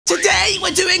right,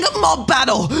 we're doing a mob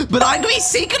battle, but I'm going to be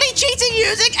secretly cheating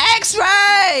using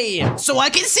X-ray, so I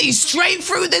can see straight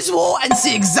through this wall and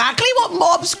see exactly what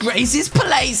mobs Grace is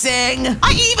placing.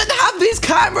 I even have these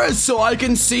cameras so I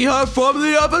can see her from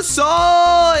the other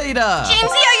side. Jamesy, are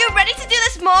you ready to do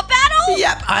this mob battle?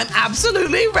 Yep, I'm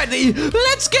absolutely ready.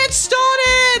 Let's get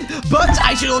started. But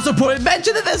I should also probably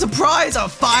mention that there's a prize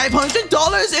of $500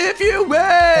 if you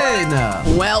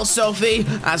win. Well, Sophie,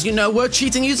 as you know, we're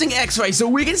cheating using X-ray so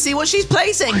we can see what she's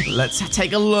placing. Let's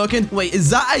take a look. And wait, is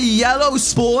that a yellow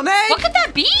spawn egg? What could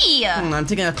that be? I'm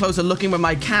taking a closer look with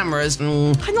my cameras.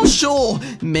 I'm not sure.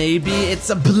 Maybe it's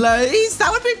a blaze?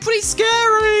 That would be pretty scary.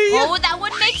 Oh, that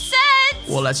would make sense.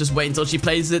 Well, let's just wait until she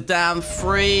places it down.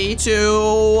 3,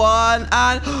 2, 1,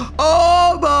 and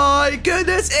oh my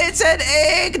goodness, it's an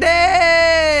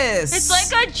Ignis! It's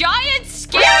like a giant,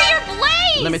 scarier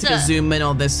blaze! Let me take a zoom in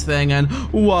on this thing, and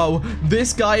whoa,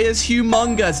 this guy is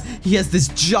humongous. He has this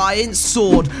giant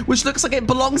sword, which looks like it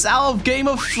belongs out of Game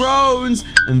of Thrones.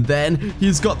 And then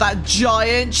he's got that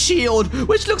giant shield,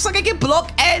 which looks like it can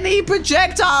block any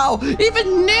projectile,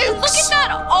 even nukes. Look at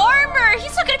that armor!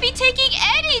 He's not gonna be taking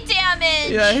any damage!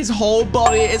 Yeah, his whole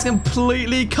body is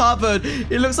completely covered.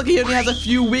 It looks like he only has a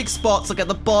few weak spots, like at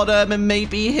the bottom and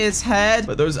maybe his head.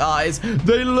 But those eyes,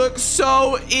 they look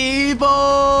so evil.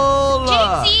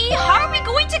 JayZ, how are we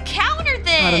going to counter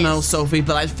this? I don't know, Sophie,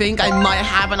 but I think I might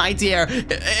have an idea.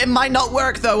 It might not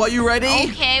work, though. Are you ready?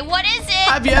 Okay, what is it?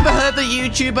 Have you ever heard of the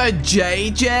YouTuber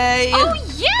JayZ? Oh,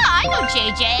 yeah, I know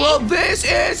JayZ. Well, this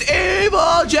is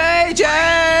evil JayZ!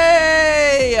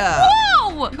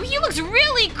 Whoa! He looks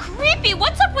really creepy.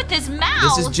 What's up with his mouth?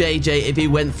 This is JayZ if he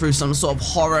went through some sort of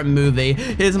horror movie.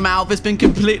 His mouth has been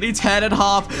completely teared in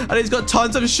half, and he's got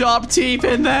tons of sharp teeth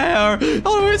in there.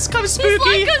 Oh, it's kind of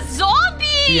spooky. He's like a zombie!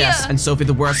 Yes, and Sophie,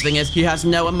 the worst thing is he has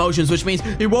no emotions, which means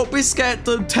he won't be scared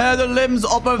to tear the limbs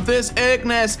off of this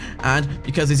Ignis. And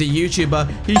because he's a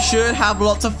YouTuber, he should have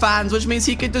lots of fans, which means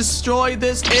he can destroy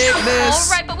this Ignis.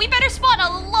 Alright, but we better spawn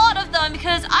a lot of them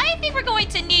because I think we're going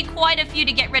to need quite a few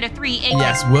to get rid of 3 Ignis.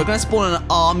 Yes, we're going to spawn an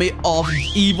army of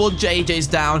evil JJs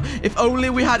down. If only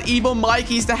we had evil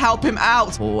Mikeys to help him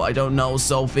out. Oh, I don't know,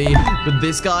 Sophie, but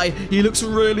this guy, he looks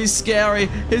really scary.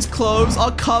 His clothes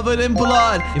are covered in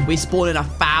blood. If we spawn in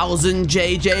 1,000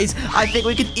 JJs, I think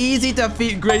we could easily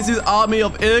defeat Gracie's army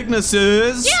of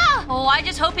Ignises. Yeah! Oh, I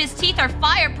just hope his teeth are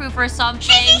fireproof or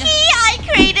something. I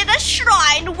created a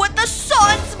shrine with the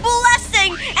sun's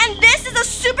blessing, and this is a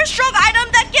super strong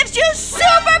item that gives you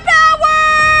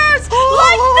superpowers!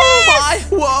 Like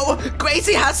this! Whoa,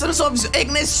 Gracie has some sort of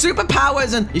Ignis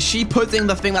superpowers, and is she putting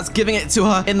the thing that's giving it to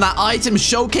her in that item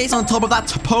showcase on top of that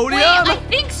podium? Wait, I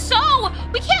think so.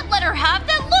 We can't let her have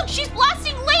that. Look, she's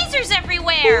blasting lasers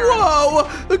everywhere.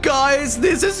 Whoa, guys,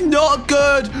 this is not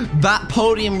good. That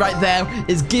podium right there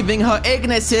is giving her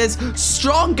Ignis's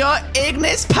stronger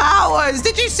Ignis powers.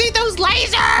 Did you see those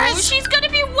lasers? Oh, she's gonna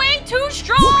be way too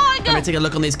strong. Let me take a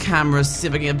look on these cameras, see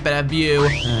if I can get a better view.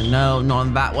 No, not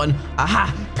on that one.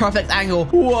 Aha, perfect angle.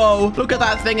 Whoa, look at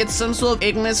that thing. It's some sort of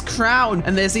Ignis crown.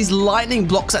 And there's these lightning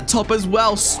blocks at top as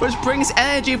well, which brings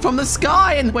energy from the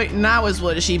sky. And wait, now is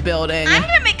what is she building? I'm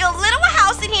gonna make a little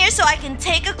house in here so I can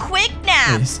take a quick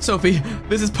nap. Yes, Sophie,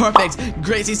 this is perfect.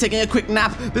 Gracie's taking a quick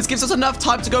nap. This gives us enough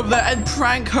time to go over there and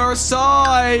prank her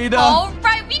side. All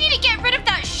right, we need to get rid of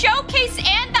that showcase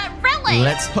and that relic.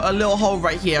 Let's put a little hole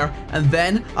right here. And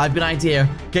then I've got an idea.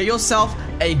 Get yourself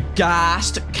a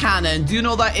gassed cannon. Do you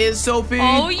know what that is, Sophie?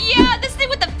 Oh, yeah, this thing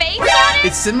with the face on it?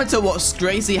 It's similar to what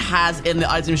Gracie has in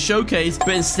the item showcase, but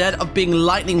instead of being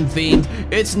lightning themed,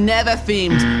 it's nether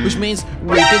themed, which means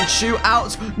we can shoot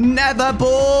out nether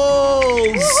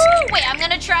balls. Wait, I'm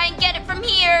gonna try and get it from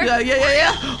here.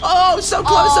 Yeah. Oh, so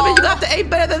close. Sophie, you have to aim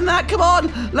better than that. Come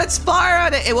on, let's fire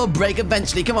at it. It will break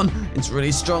eventually. Come on, it's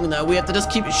really strong though. We have to just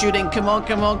keep shooting. Come on.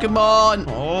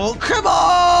 Oh, come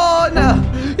on.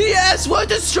 Yes, we're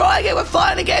destroying it. We're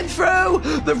finally getting through.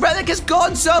 The relic is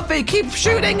gone, Sophie. Keep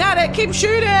shooting at it. Keep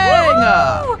shooting.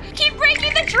 Keep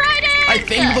breaking the trident. I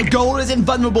think the gold is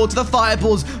invulnerable to the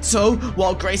fireballs. So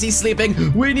while Gracie's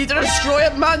sleeping, we need to destroy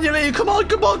it manually. Come on.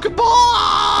 Okay,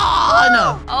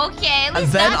 at least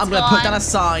and then that's I'm going to put down a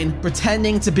sign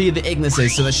pretending to be the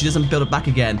Ignises so that she doesn't build it back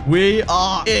again. We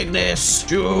are Ignis.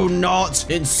 Do not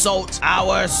insult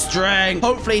our strength.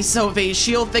 Hopefully, Sophie,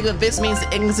 she'll think that this means the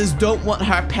Ignises don't want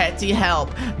her petty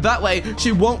help. That way,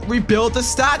 she won't rebuild the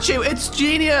statue. It's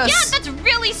genius. Yeah, that's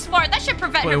really smart. That should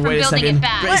prevent her from wait a building second. it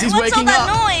back. Gracie's What's all waking that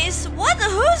up. noise?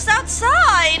 Who's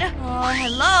outside? Oh,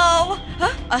 hello?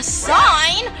 Huh? A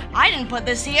sign? I didn't put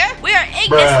this here. We are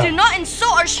Ignis. Do not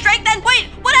insult our strength. And wait,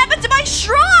 what happened to my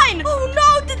shrine? Oh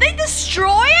no, did they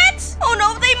destroy it? Oh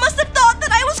no, they must have thought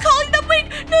that I was calling them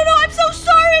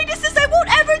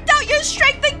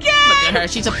her.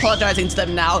 She's apologizing to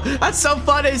them now. That's so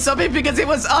funny, Sophie, because it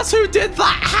was us who did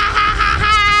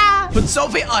that. But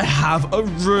Sophie, I have a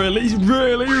really,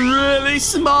 really, really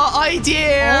smart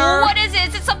idea. Oh, what is it?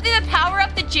 Is it something to power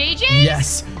up the JJs?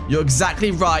 Yes, you're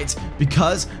exactly right.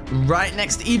 Because right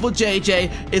next to Evil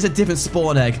JJ is a different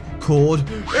spawn egg called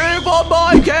Evil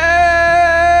Mikey.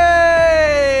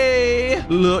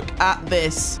 Look at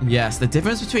this. Yes, the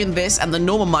difference between this and the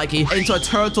normal Mikey into a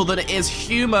turtle than it is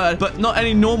human, but not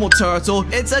any normal turtle.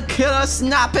 It's a killer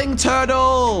snapping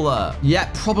turtle. Yeah,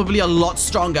 probably a lot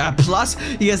stronger. Plus,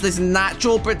 he has this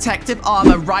natural protective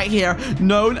armor right here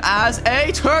known as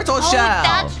a turtle shell.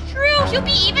 That's true. He'll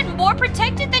be even more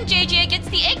protected than JJ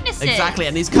against the Ignises. Exactly,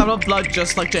 and he's covered with blood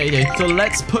just like JJ. So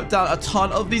let's put down a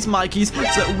ton of these Mikeys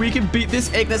so that we can beat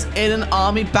this Ignis in an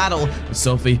army battle.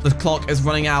 Sophie, the clock is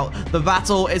running out. The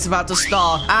battle is about to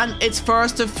start, and it's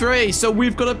first to 3. So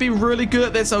we've got to be really good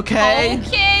at this, okay?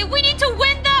 Okay, we need to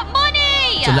win that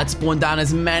money. So let's spawn down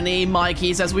as many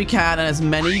Mikeys as we can and as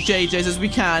many JJs as we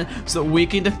can so that we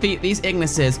can defeat these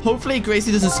Ignises. Hopefully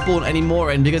Gracie doesn't spawn any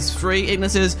more in because 3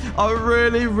 Ignises are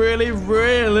really, really,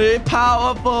 really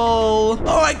powerful.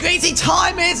 All right, Gracie,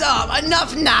 time is up.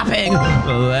 Enough napping.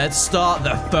 Let's start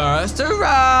the first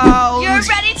round. You're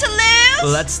ready to lose?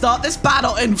 Let's start this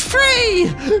battle in 3,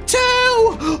 2, 1,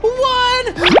 go!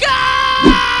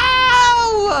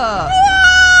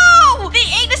 Whoa! The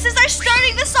Ignises are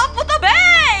starting this off with a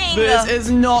bang! This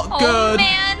is not good. Oh,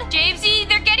 man. Jamesy,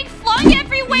 they're getting flung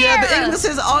everywhere. Yeah, the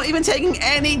Ignises aren't even taking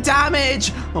any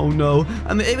damage. Oh, no.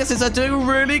 And the Ignises are doing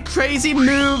really crazy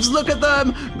moves. Look at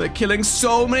them. They're killing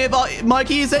so many of our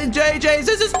Mikeys and JJs.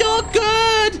 This is not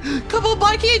good. Come on,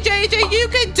 Mikey and JJ. You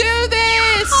can do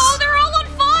this. Oh, they're all on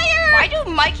fire. Why do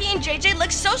Mikey and JJ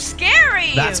look so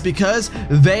scary? That's because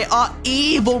they are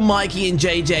evil, Mikey and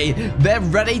JJ. They're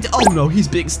ready to... Oh, no, he's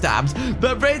being stabbed.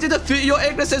 They're ready to defeat your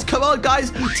Ignises. Come on,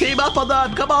 guys. Team up on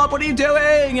them. Come on, what are you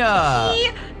doing?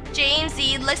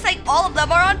 Jamesy, looks like all of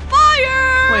them are on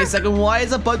fire! Wait a second, why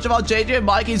is a bunch of our JJ and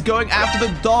Mikeys going after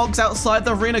the dogs outside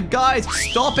the arena? Guys,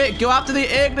 stop it! Go after the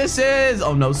Ignises!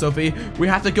 Oh no, Sophie, we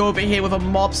have to go over here with a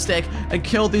mob stick and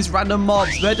kill these random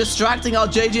mobs. They're distracting our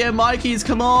JJ and Mikeys,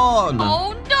 come on!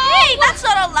 Oh no! Hey, that's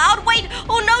not allowed! Wait,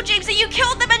 oh no, Jamesy, you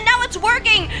killed them and now it's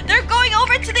working! They're going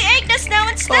over to the Ignis now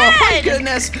instead! Oh my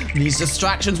goodness! These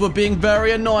distractions were being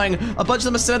very annoying. A bunch of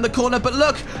them are still in the corner, but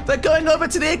look! They're going over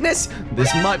to the Ignis!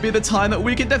 This might be the time that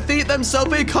we can defeat them,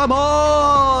 Sophie! Come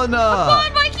on! Come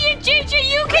on, Mikey and JJ,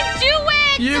 you can do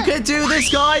it! You can do this,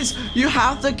 guys! You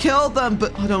have to kill them!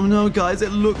 But I don't know, guys.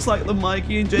 It looks like the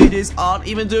Mikey and JJs aren't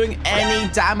even doing any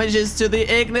damages to the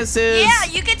Ignises. Yeah,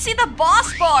 you can see the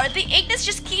boss bar. The Ignis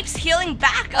just keeps healing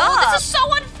back up. Oh, this is so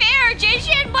unfair.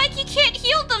 JJ and Mikey can't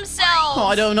heal themselves. Oh,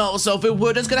 I don't know, Sophie.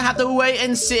 We're just gonna have to wait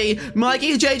and see.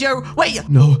 Mikey and JJ... Wait!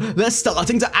 No, they're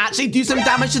starting to actually do some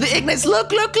damage to the Ignis.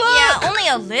 Look, look, look! Yeah, only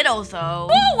a little, though.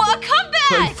 Oh, a comeback!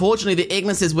 But unfortunately, the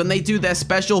Ignises, when they do their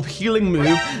special healing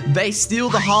move, they steal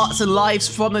the hearts and lives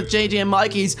from the JJ and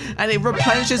Mikeys, and it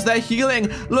replenishes their healing.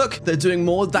 Look, they're doing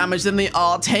more damage than they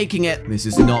are taking it. This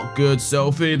is not good,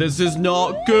 Sophie. This is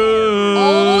not good.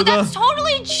 Oh, that's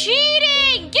totally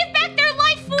cheating! Give back their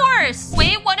life force!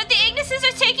 Wait, one of the Ignises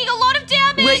are taking a lot of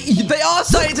damage! Wait, they are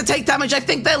starting to take damage. I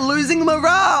think they're losing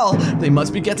morale. They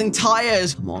must be getting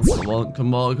tired. Come on, come on,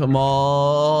 come on, come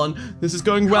on. This is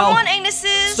going well. Come on,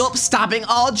 Ignises. Stop stabbing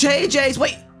our JJs.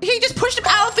 Wait, he just pushed him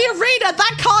out of the arena.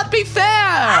 That can't be fair.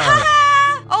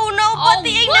 Oh no, but Oh, the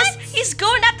Ignis, what? he's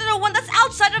going after the one that's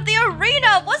outside of the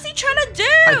arena. What's he trying to do?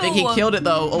 I think he killed it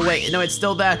though. Oh wait, no, it's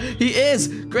still there. He is.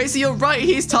 Gracie, you're right.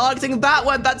 He's targeting that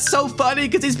one. That's so funny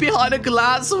because he's behind a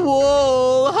glass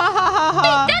wall. Ha ha ha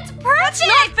ha. That's perfect! That's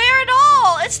not fair at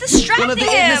all. It's distracting One of the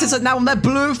him. Ignises are now on their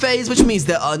blue phase, which means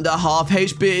they're under half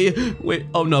HP. Wait,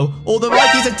 oh no. All the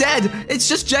Mikeys are dead. It's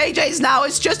just JJs now.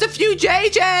 It's just a few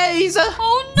JJs.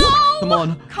 Oh no! Come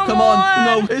on. Come on.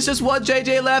 No, it's just one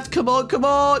JJ left. Come on, come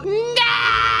on. No!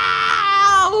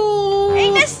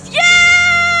 Ignis, yeah!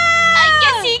 I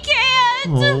guess he can't!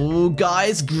 Oh,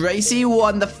 guys, Gracie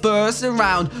won the first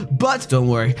round, but don't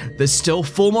worry, there's still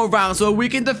 4 more rounds where we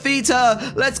can defeat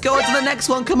her. Let's go on to the next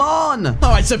one, come on.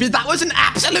 All right, Sophie, that was an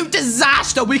absolute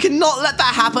disaster. We cannot let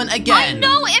that happen again. I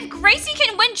know, if Gracie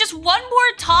can win just one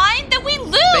more time, then we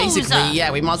lose! Basically,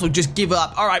 yeah, we might as well just give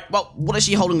up. All right, well, what is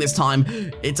she holding this time?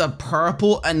 It's a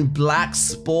purple and black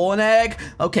spawn egg.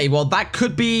 Okay, well, that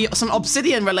could be some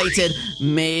obsidian related.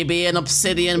 Maybe an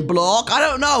obsidian block. I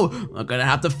don't know. We're gonna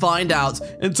have to find out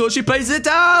until she places it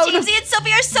down. Jamesy and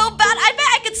Sophie are so bad. I bet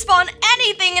I could spawn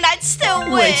anything and I'd still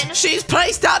win. Wait, she's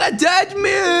placed out a dead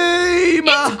meme.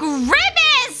 It's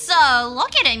Grimace!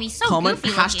 Look at him. He's so Comment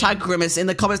goofy hashtag looking. Grimace in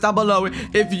the comments down below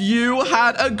if you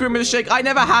had a Grimace shake. I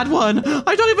never had one.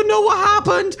 I don't even know what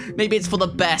happened. Maybe it's for the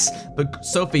best. But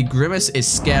Sophie, Grimace is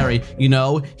scary. You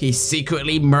know, he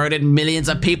secretly murdered millions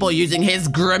of people using his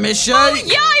Grimace shake. Oh,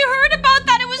 yeah, I heard about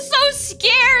that. It was so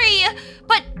scary.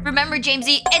 But remember,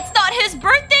 Jamesy, it's not his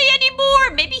birthday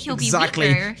anymore. Maybe he'll be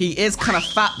weaker. He is kind of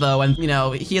fat, though, and, you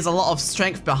know, he has a lot of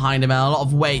strength behind him and a lot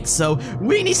of weight, so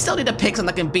we still need to pick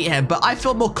someone that can beat him, but I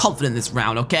feel more confident this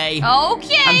round, okay?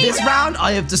 Okay. And this round,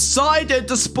 I have decided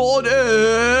to spawn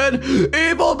in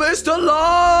Evil Mr.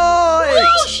 Light!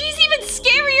 Oh, she's even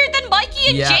scarier than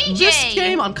Mikey and JJ. This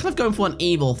game, I'm kind of going for an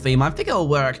evil theme. I think it'll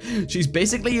work. She's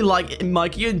basically like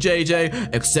Mikey and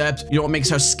JJ, except, you know what makes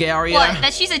her scarier? What,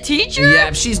 that she's a teacher?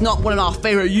 Yeah, she's not one of our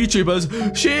favorite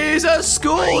YouTubers. She's a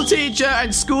school teacher,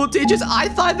 and school teachers, I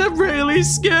find them really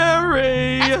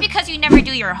scary. That's because you never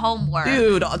do your homework.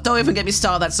 Dude, don't even get me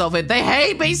started on that, Sophie. They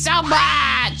hate me so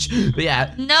much. But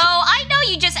yeah. No, I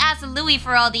know you just asked Louie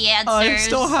for all the answers. I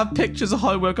still have pictures of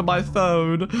homework on my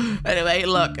phone. Anyway,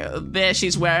 look, there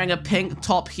she's wearing a pink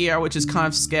top here, which is kind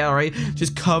of scary. She's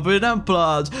covered in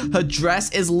blood. Her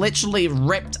dress is literally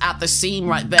ripped at the seam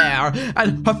right there.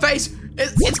 And her face,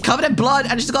 it's covered in blood,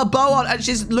 and she's got a bow on, and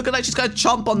she's looking like she's gonna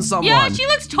chomp on someone. Yeah, she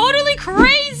looks totally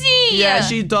crazy. Yeah,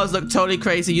 she does look totally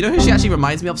crazy. You know who she actually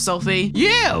reminds me of, Sophie?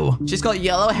 You! She's got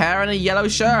yellow hair and a yellow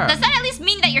shirt. Does that at least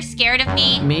mean that you're scared of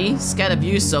me? Me? Scared of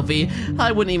you, Sophie?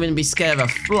 I wouldn't even be scared of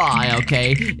a fly,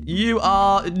 okay? You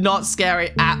are not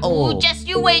scary at all. Ooh, just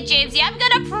you wait, Jamesy. I'm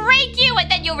gonna prank you, and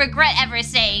then you'll regret ever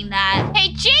saying that.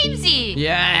 Hey, Jamesy!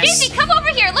 Yes? Jamesy, come over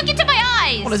here. Look into my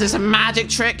eyes. What is this, a magic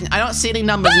trick? I don't see any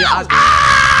numbers in your eyes.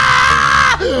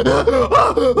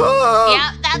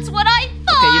 Yeah, that's what I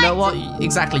thought. Okay, you know what?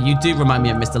 Exactly, you do remind me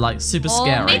of Mr. Light. Super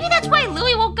scary. Maybe that's why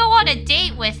Louie won't go on a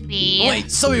date with me.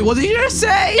 Wait, sorry, what did you just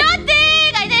say? Nothing!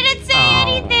 I didn't say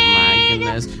anything! Oh, my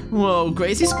goodness. Whoa,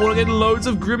 Gracie's spawning in loads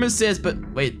of grimaces, but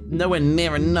wait, nowhere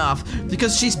near enough,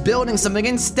 because she's building something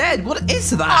instead. What is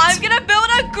that? I'm gonna build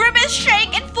a grimace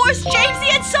shake and force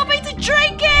Jamesy and Sophie to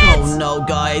drink it! Oh no,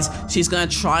 guys. She's gonna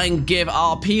try and give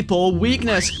our people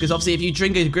weakness, because obviously if you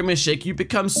drink a grimace shake, you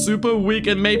become super weak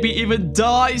and maybe even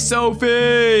die,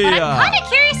 Sophie! But I'm kind of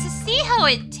curious to see how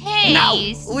it tastes.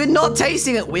 No, we're not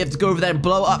tasting it. We have to go over there and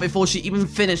blow it up before she even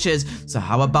finishes. So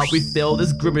how about we fill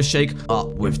this grimace shake up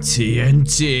with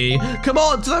TNT? Come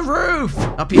on, to the roof!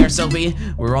 Up here, Sophie.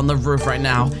 We're on the roof right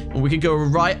now, and we can go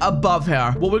right above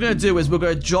her. What we're gonna do is we're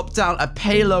gonna drop down a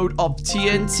payload of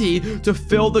TNT to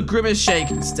fill the grimace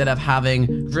shake. Instead of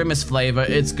having grimace flavor,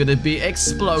 it's gonna be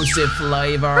explosive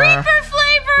flavor. Creeper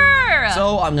flavor!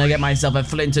 So I'm gonna get myself a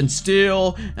flint and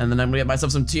steel, and then I'm gonna get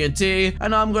myself some TNT,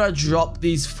 and I'm gonna drop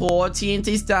these 4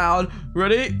 TNTs down.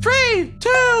 Ready? 3, 2,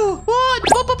 1.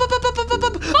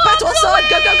 Back to our side.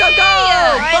 Go, go, go, go.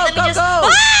 Alright, Go, go, go.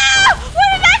 Ah!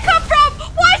 Where did that come from?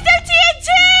 Why is there TNT?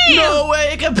 No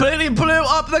way, it completely blew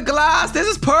up the glass. This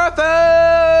is perfect.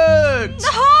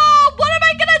 Oh, what am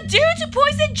I gonna do to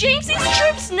poison Jamesy's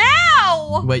troops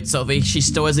now? Wait, Sophie, she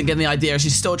still isn't getting the idea.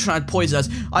 She's still trying to poison us.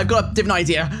 I've got a different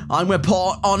idea. I'm gonna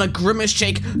put on a grimace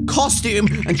shake costume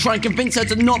and try and convince her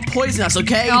to not poison us,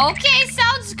 okay? Okay,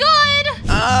 sounds good.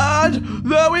 And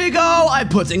there we go. I'm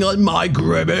putting on my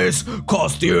grimace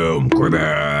costume.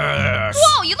 Grimace.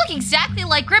 Whoa, you look exactly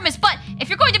like Grimace, but if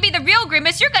you're going to be the real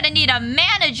Grimace, you're gonna need a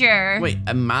manager. Wait,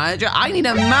 a manager? I need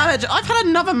a manager. I've had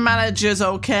enough of managers,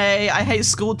 okay? I hate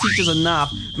school teachers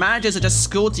enough. Managers are just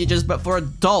school teachers, but for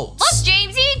adults. Look,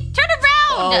 Jamesy, turn around.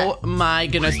 Oh my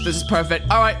goodness, this is perfect.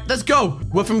 All right, let's go.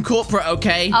 We're from corporate,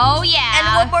 okay? Oh, yeah.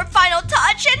 And one more final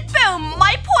touch, and boom,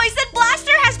 my poison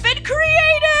blaster has been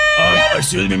created.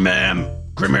 Excuse me, ma'am.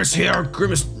 Grimace here.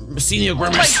 Grimace, senior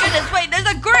Grimace. Oh my goodness, wait, there's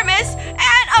a Grimace and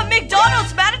a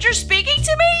McDonald's manager speaking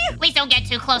to me? Please don't get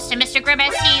too close to Mr.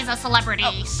 Grimace. He's a celebrity.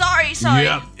 Oh, sorry.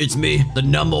 Yep, it's me, the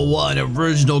 #1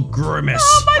 original Grimace.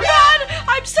 Oh my god,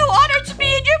 I'm so honored to be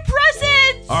in your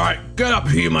presence. All right, get up,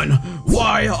 human.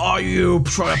 Why are you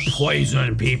trying to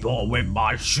poison people with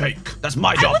my shake? That's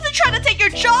my I job. wasn't trying to take your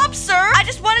job, sir. I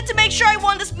just wanted to make sure I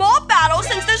won this mob battle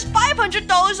since there's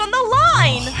 $500 on the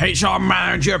line. HR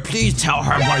manager, please tell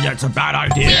her why that's a bad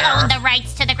We idea. own the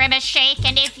rights to the Grimace Shake,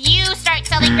 and if you start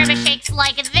selling Grimace Shakes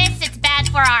like this, it's bad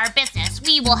for our business.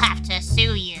 We will have to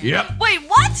sue you. Yep. Wait,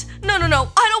 what? No. I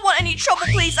don't want any trouble,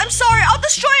 please. I'm sorry. I'll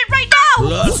destroy it right now.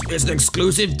 Plus, it's an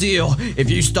exclusive deal. If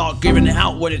you start giving it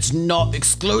out when it's not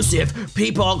exclusive,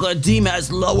 people are going to deem it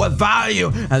as lower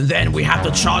value, and then we have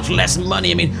to charge less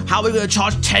money. I mean, how are we going to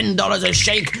charge $10 a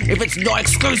shake if it's not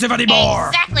exclusive anymore?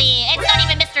 Exactly. It's not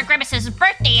even Mr. Grimace's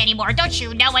birthday anymore. Don't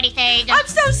you know anything? I'm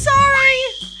so sorry.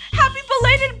 Happy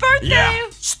belated birthday. Yeah,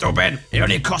 stupid. It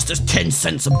only cost us 10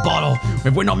 cents a bottle.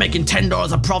 If we're not making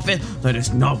 $10 a profit, that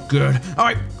is not good. All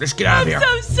right, let's get out of here.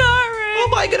 I'm so sorry. Oh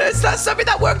my goodness, that's something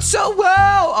that worked so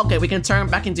well. Okay, we can turn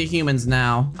back into humans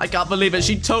now. I can't believe it.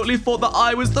 She totally thought that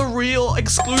I was the real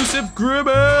exclusive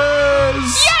Grimace.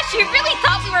 Yeah, she really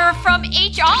thought we were from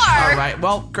HR. All right,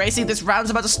 well, Gracie, this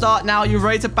round's about to start now. Are you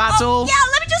ready to battle? Yeah,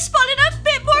 let me just spawn in a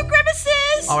bit more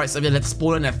Grimaces. All right, so let's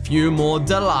spawn in a few more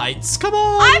delights. Come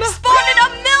on. I've spawned in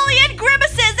 1,000,000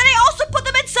 Grimaces, and I also put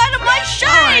them inside of my shake.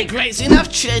 All right, Gracie,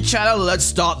 enough chit-chat. Let's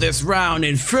start this round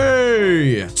in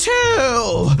 3, 2,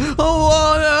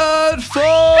 1, and fight!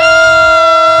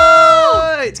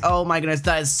 Oh my goodness,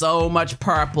 that is so much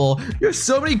purple. You have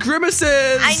so many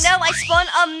Grimaces. I know, I spawned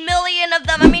 1,000,000 of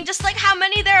them. I mean, just like how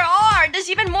many there are. There's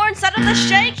even more inside of the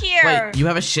shake here. Wait, you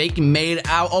have a shake made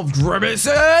out of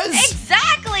Grimaces?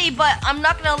 Exactly, but I'm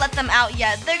not gonna let them out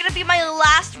yet. They're gonna be my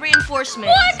last reinforcement.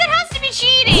 What? That has to be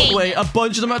cheating. Wait, a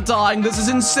bunch of them are dying. This is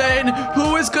insane.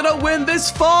 Who is gonna win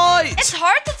this fight? It's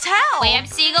hard to tell. Wait, I'm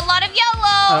seeing a lot of I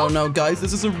yellow. don't know, guys.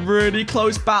 This is a really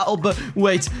close battle, but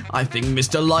wait. I think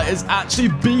Mr. Light is actually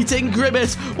beating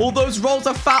Grimace. All those rolls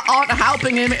of fat aren't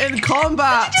helping him in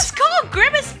combat. You just call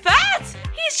Grimace fat.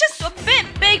 He's just a bit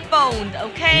big-boned,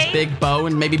 okay? He's big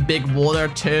bone, maybe big water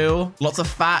too. Lots of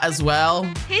fat as well.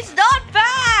 He's not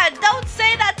bad. Don't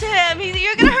say that to him.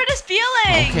 You're gonna hurt his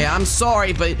feelings. Okay, I'm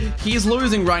sorry, but he's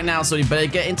losing right now, so you better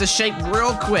get into shape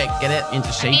real quick. Get it into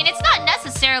I shape. mean, it's not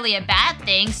necessarily a bad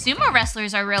thing. Sumo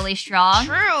wrestlers are really strong.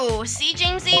 True. See,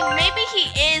 Jamesy, maybe he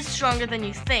is stronger than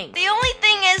you think. The only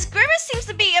thing is, Grimace seems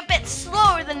to be a bit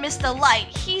slower than Mr. Light.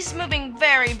 He's moving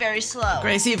very, very slow.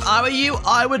 Gracie, if I were you,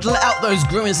 I would let out those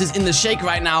Grimaces in the shake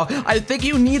right now. I think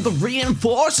you need the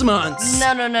reinforcements.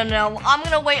 No. I'm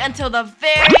gonna wait until the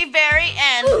very, very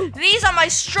end. These are my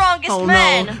strongest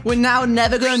men. No, we're now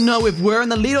never gonna know if we're in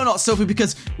the lead or not, Sophie,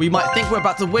 because we might think we're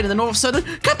about to win, and then all of a sudden,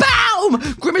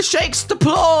 kaboom! Grimace shakes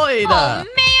deployed. Oh, man.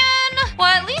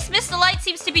 Well, at least Mr. Light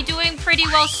seems to be doing pretty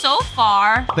well so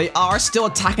far. They are still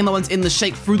attacking the ones in the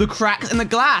shake through the cracks in the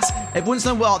glass. Every once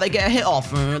in a while, they get a hit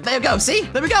off. There we go. See?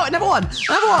 There we go. Another one.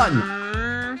 Another one.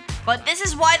 But this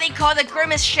is why they call the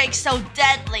Grimace shake so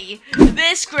deadly.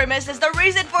 This Grimace is the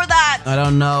reason for that. I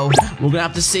don't know. We're gonna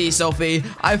have to see, Sophie.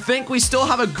 I think we still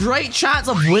have a great chance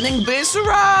of winning this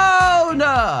round.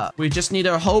 We just need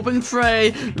to hope and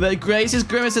pray that Gracie's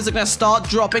Grimaces are gonna start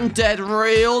dropping dead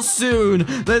real soon.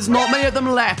 There's not many of them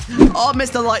left. Oh,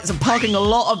 Mr. Lights are parking a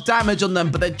lot of damage on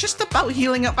them, but they're just about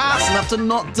healing up fast enough to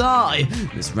not die.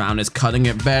 This round is cutting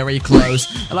it very close,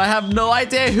 and I have no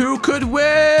idea who could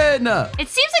win. It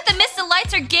seems like the Mr.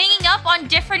 Lights are ganging up on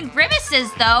different Grimaces,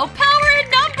 though. Power in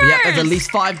numbers. Yeah, there's at least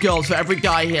 5 girls for every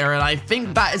guy here, and I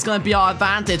think that is going to be our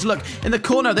advantage. Look, in the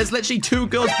corner, there's literally 2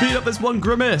 girls beating up this one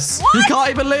Grimace. What? He can't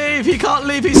even leave. He can't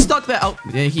leave. He's stuck there. Oh,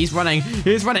 yeah, he's running.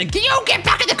 He's running. Can you get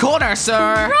back in the corner,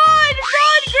 sir? Run,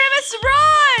 Grimace,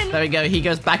 run! There we go. He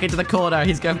goes back into the corner.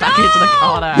 He's going back into the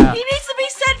corner. He needs to be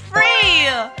set free.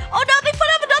 Oh no, they put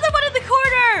up another one in the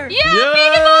corner. Yeah, Yes!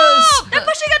 beat him up. They're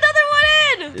pushing another one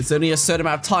in. It's only a certain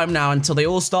amount of time now until they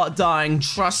all start dying.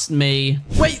 Trust me.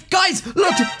 Wait, guys,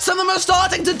 look. Some of them are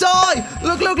starting to die.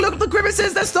 Look. The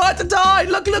Grimaces, they're starting to die.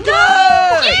 Look. Oh,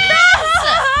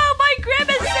 my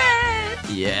Grimaces.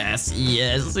 Yes.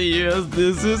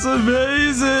 This is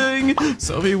amazing.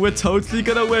 Sophie, we're totally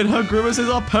gonna win. Her Grimaces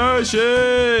are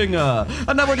perishing.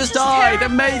 Another one just died.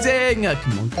 terrible. Amazing.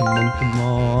 Come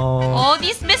on. Oh,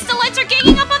 these Mr. Lights are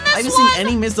ganging up on this I haven't one. seen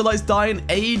any Mr. Lights die in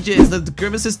ages. The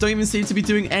Grimaces don't even seem to be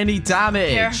doing any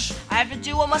damage. Here, I have to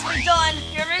do what must be done.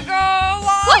 Here we go.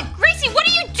 What? Gracie, what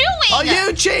are you doing? Are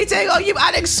you cheating? Are you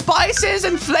adding spices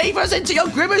and flavors into your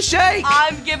Grimace shake?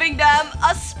 I'm giving them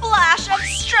a splash of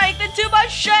strength into my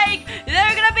shake.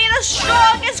 They're gonna be the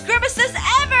strongest Grimaces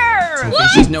ever. Sophie,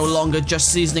 she's no longer just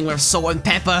seasoning with salt and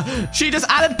pepper. She just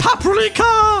added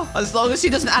paprika. As long as she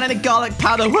doesn't add any garlic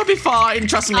powder, we'll be fine.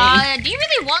 Trust me. Do you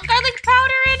really want garlic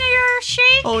powder in your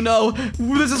shake? Oh no,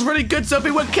 this is really good,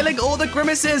 Sophie. We're killing all the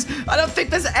Grimaces. I don't think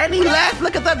there's any left.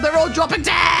 Look at them, they're all dropping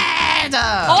dead.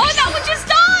 Oh, that one just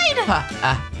died.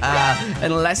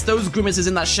 Unless those Grimaces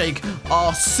in that shake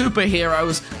are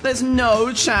superheroes, there's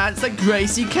no chance that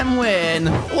Gracie can win.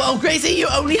 Well, Gracie, you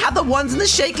only have the ones in the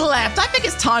shake left. I think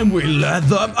it's time we let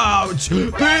them out. Be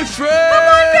free! Come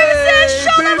on, Grimaces,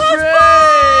 show them who's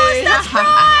boss. That's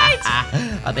right.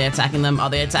 Are they attacking them?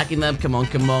 Come on.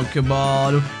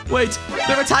 Wait,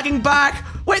 they're attacking back.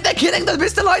 Wait, they're killing the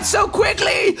Mr. Light so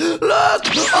quickly. Look.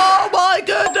 Oh my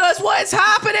goodness, what is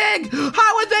happening?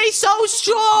 How are they so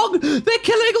strong? They're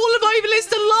killing all of our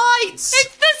Mr. Lights.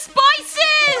 It's the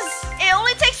spices. It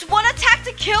only takes one attack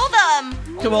to kill them.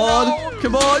 Come Come on.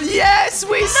 Come on. Yes,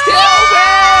 we still win.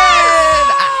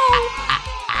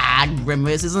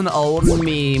 Grimace is an old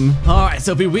meme. All right,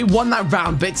 Sophie, we won that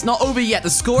round, but it's not over yet. The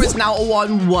score is now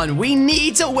 1-1. We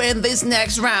need to win this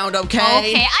next round, okay?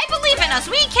 Okay, I believe in us.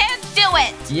 We can do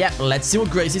it. Yep, let's see what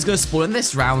Gracie's gonna spawn in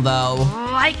this round, though.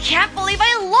 Oh, I can't believe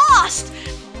I lost.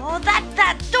 Oh,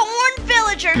 that thorn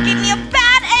villager gave me a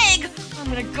bad egg. I'm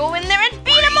gonna go in there and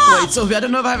beat him up. Wait, Sophie, I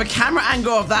don't know if I have a camera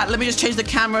angle of that. Let me just change the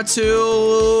camera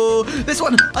to this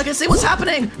one. I can see what's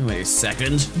happening. Wait a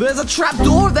second. There's a trap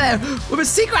door there with a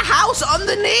secret house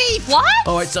underneath. What?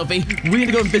 All right, Sophie, we need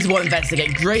to go invisible and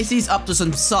investigate. Gracie's up to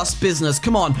some sus business.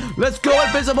 Come on, let's go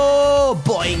invisible.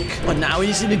 Boink. But now we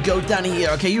just need to go down here,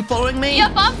 okay? You following me?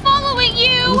 Yep, I'm following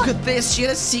you. Look at this. She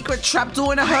had a secret trap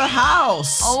door in her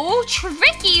house. Oh,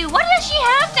 tricky. What does she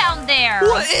have down there?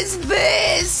 What is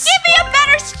this? Give me a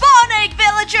better spawn egg,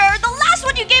 villager. The last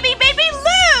one you gave me made me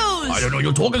lose. I don't know what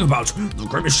you're talking about. The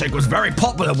Grimace Shake was very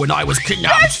popular when I was You're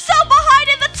kidnapped. so behind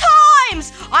in the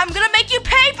times. I'm gonna make you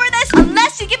pay for this.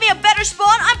 Unless you give me a better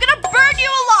spawn, I'm gonna burn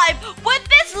you alive with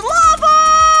this lava.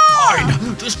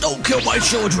 Fine, just don't kill my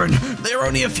children. They're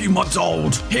only a few months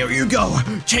old. Here you go.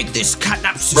 Take this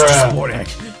catnap sister spawn egg.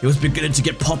 It was beginning to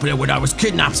get popular when I was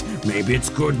kidnapped. Maybe it's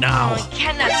good now.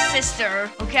 Catnap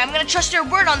sister. Okay, I'm gonna trust your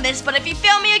word on this, but if you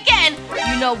fail me again,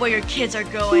 you know where your kids are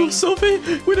going. Sophie,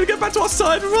 we need to get back to our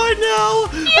side right now.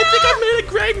 I think I made a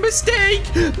great mistake.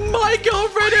 My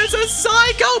girlfriend is a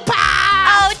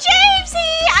psychopath. Oh,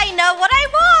 Jamesy, I know what I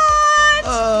want.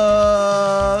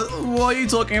 What are you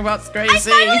talking about, I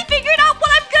Gracie? finally figured out what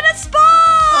I'm gonna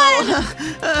spawn.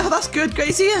 That's good,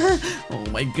 Gracie. Oh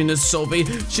my goodness, Sophie.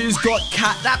 She's got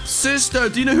Catnap's sister.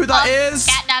 Do you know who that is?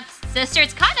 Catnap's sister.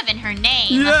 It's kind of in her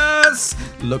name. Yes!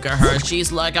 Look at her.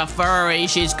 She's like a furry.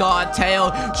 She's got a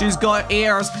tail. She's got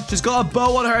ears. She's got a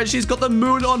bow on her. And she's got the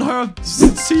moon on her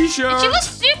t-shirt. She was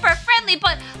super friendly,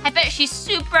 but I bet she's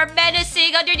super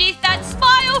menacing underneath that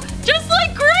smile, just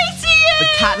like Gracie is. The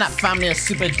Catnap family are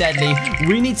super deadly.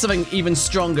 We need something even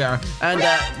stronger. And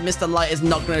Mr. Light is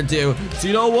not going to do. So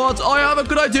you know what? I have a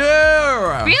good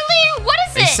idea. Really? What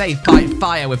is They it? say fight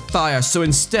fire with fire. So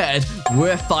instead,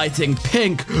 we're fighting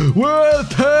pink with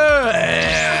pink.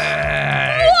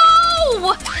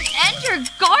 Whoa! And your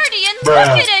guardian, look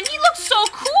at him. He looks so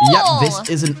cool. Yep, this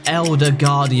is an Elder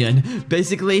Guardian.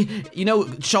 Basically, you know,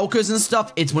 chokers and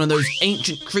stuff, it's one of those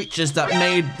ancient creatures that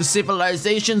made the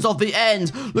civilizations of the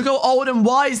end. Look how old and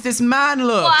wise this man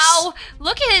looks. Wow,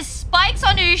 look at his spikes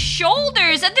on his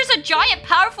shoulders, and there's a giant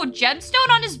powerful gemstone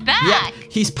on his back. Yeah,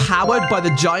 he's powered by the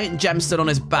giant gemstone on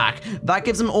his back. That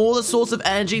gives him all the sorts of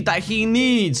energy that he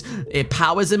needs. It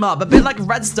powers him up, a bit like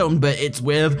redstone, but it's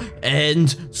with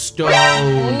end stone.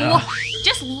 Oh,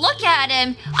 just look at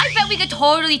him. I bet we could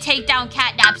totally take down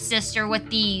Catnap's sister with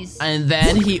these. And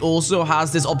then he also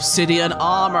has this obsidian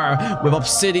armor with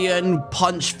obsidian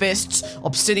punch fists,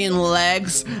 obsidian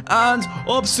legs, and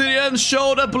obsidian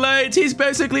shoulder blades. He's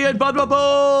basically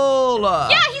invulnerable.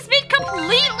 Yeah, he's made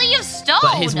completely of stone.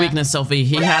 But his weakness, Sophie,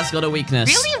 he has got a weakness.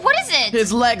 Really? What is it?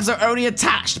 His legs are only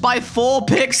attached by 4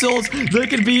 pixels. They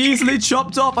can be easily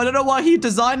chopped off. I don't know why he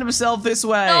designed himself this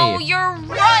way. Oh, you're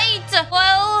right.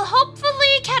 Well, hopefully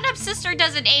Catnap's sister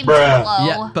doesn't aim too low.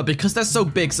 Yeah, but because they're so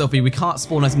big, Sophie, we can't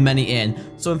spawn as many in.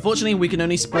 So unfortunately, we can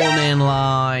only spawn in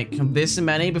like this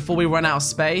many before we run out of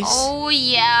space. Oh,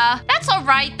 yeah. That's all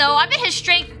right, though. I bet his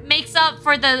strength makes up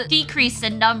for the decrease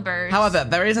in numbers. However,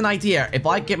 there is an idea. If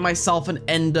I get myself an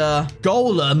ender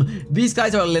golem, these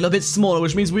guys are a little bit smaller,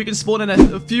 which means we can spawn in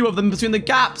a few of them between the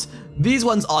gaps. These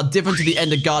ones are different to the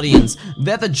Ender Guardians.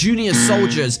 They're the junior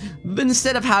soldiers.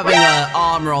 Instead of having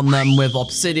armor on them with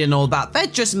obsidian and all that, they're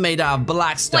just made out of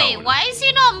blackstone. Wait, why is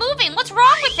he not moving? What's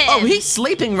wrong with him? Oh, he's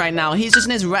sleeping right now. He's just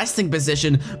in his resting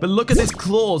position. But look at his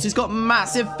claws. He's got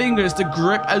massive fingers to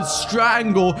grip and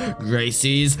strangle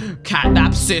Gracie's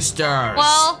Catnap sisters.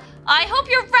 Well, I hope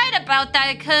you're right about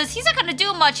that, because he's not going to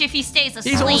do much if he stays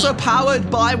asleep. He's also powered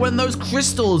by one of those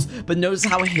crystals. But notice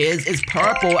how his is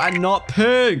purple and not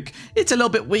pink. It's a little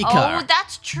bit weaker. Oh,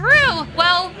 that's true.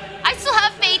 Well, I still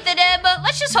have faith in him.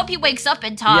 Let's just hope he wakes up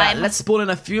in time. Yeah, let's spawn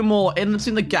in a few more in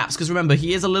between the gaps, because remember,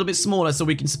 he is a little bit smaller, so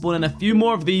we can spawn in a few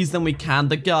more of these than we can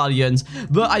the Guardians.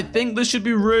 But I think this should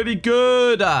be really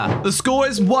good. The score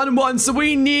is 1-1, so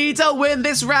we need to win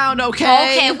this round,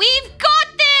 okay? Okay, we've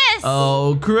got this!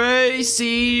 Oh,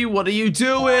 Gracie, what are you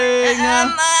doing?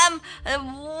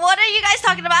 What are you guys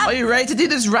talking about? Are you ready to do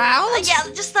this round? Yeah,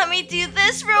 just let me do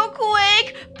this real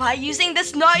quick. By using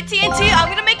this night TNT, I'm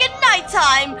gonna make it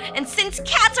nighttime. And since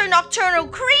cats are nocturnal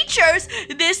creatures,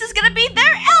 this is gonna be their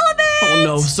element. Oh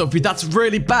no, Sophie, that's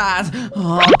really bad.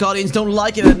 Oh, Guardians don't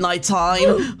like it at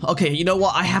nighttime. Okay, you know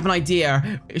what? I have an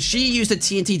idea. She used a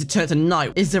TNT to turn to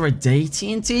night. Is there a day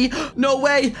TNT? No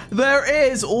way, there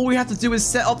is. All we have to do is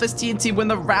set off this TNT when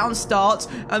the round starts,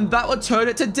 and that will turn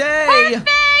it to day. Perfect.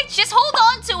 Just hold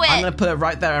on to it. I'm gonna put it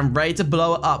right there and ready to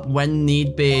blow it up when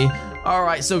need be. All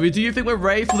right, Sophie, do you think we're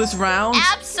ready for this round?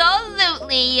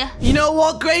 Absolutely. You know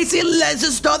what, Gracie? Let's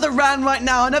just start the round right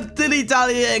now. Enough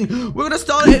dilly-dallying. We're gonna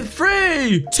start it in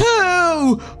 3, 2,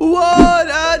 1,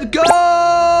 and go!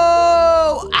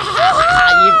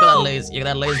 You're gonna lose. You're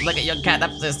gonna lose. Look at your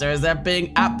catnap sisters. They're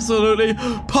being absolutely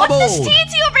pummeled. What's this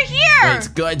TNT over here? Wait,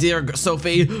 good idea,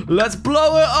 Sophie. Let's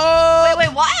blow it up.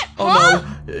 Wait, what? Oh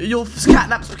no, your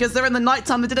catnaps, because they're in the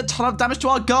nighttime. They did a ton of damage to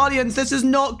our guardians. This is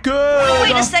not good.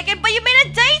 Wait a second, but you made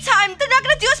it daytime. They're not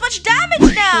gonna do as much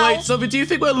damage now. Wait, Sophie, do you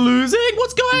think we're losing?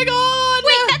 What's going on?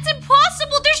 Wait, that's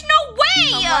impossible. There's no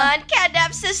way. Come on,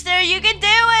 catnap sister, you can do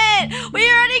it. We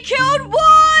already killed 1,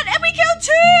 and we killed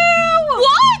 2.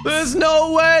 What? There's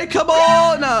no way. Come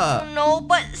on. No,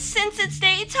 but since it's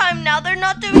daytime now, they're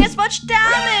not doing as much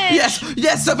damage.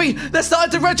 Yes, Sophie. They're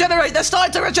starting to regenerate.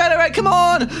 Come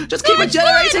on. Just keep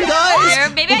regenerating, guys. Here,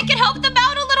 maybe I can help them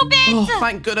out a little bit. Oh,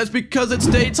 thank goodness, because it's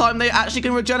daytime, they actually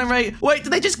can regenerate. Wait,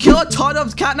 did they just kill a ton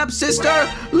of catnap sister?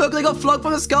 Look, they got flogged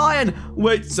from the sky. And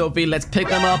wait, Sophie, let's pick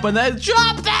them up and then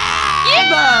drop them.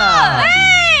 Yeah.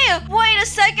 Hey, wait a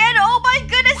second. Oh my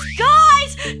goodness,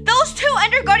 guys. Those 2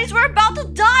 Ender Guardians were about to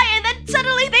die, and then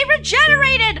suddenly they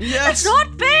regenerated. Yes. That's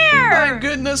not fair. Thank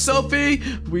goodness, Sophie.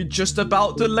 We just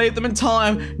about delayed them in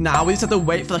time. Now we just have to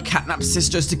wait for the catnap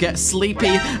sisters to get sleepy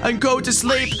and go to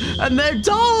sleep and then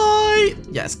die.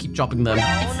 Yes, keep dropping them.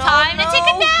 It's time to take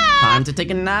a nap. Time to take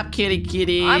a nap,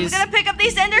 kitties. I'm gonna pick up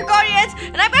these Ender Guardians,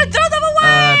 and I'm gonna throw them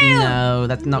away. No,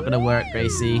 that's not gonna work,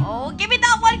 Gracie. Oh, give me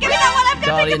that one. I'm gonna pick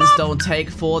Guardians them up. don't take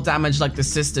 4 damage like the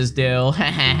sisters do. Oh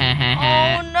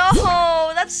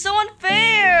no, that's so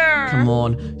unfair. Come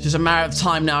on, it's just a matter of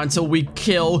time now until we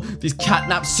kill these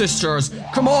catnap sisters.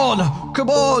 Come on. These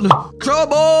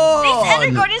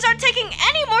Ender Guardians aren't taking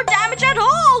any more damage at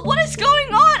all. What is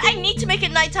going on? I need to make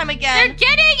it nighttime again. They're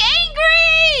getting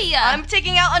angry. I'm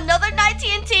taking out another night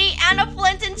TNT and a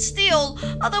flint and steel.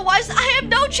 Otherwise, I have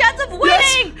no chance of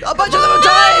winning. Yes, a bunch of them are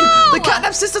dying. The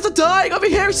catnap sisters are dying over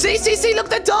here. See, look,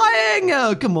 they're dying.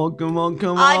 Oh, come on.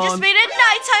 I just made it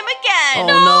nighttime again. Oh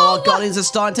no, our guardians are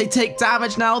starting to take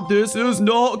damage now. This is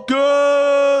not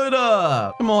good.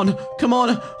 Come on.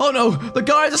 Oh no, the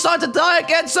guardians are starting to die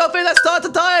again. Sophie, they're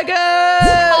starting to die again.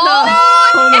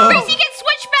 Oh no. If Gracie can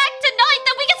switch back to night,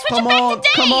 then we can switch it back to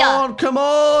day. Come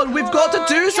on. We've got to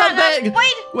do something.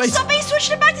 Wait. Somebody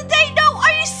switched it back to day. No,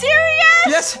 are you serious?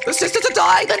 Yes, the sisters are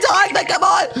dying. They're dying. Come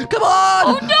on.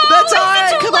 Oh no. They're dying.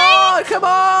 Is it too late? Come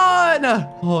on.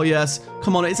 Oh yes.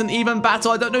 Come on, it's an even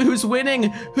battle. I don't know who's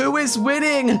winning. Who is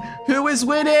winning?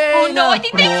 Oh no, I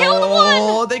think they killed one.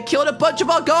 Oh, they killed a bunch of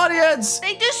our guardians.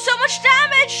 They do so much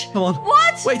damage. Come on.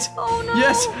 What? Wait. Oh no.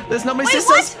 Yes, there's not many Wait,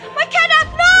 sisters. what? My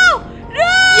catnap, no!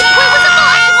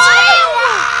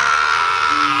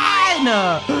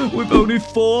 With only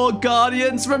 4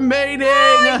 guardians remaining.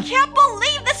 I can't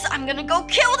believe this. I'm gonna go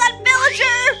kill that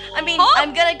villager.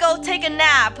 I'm gonna go take a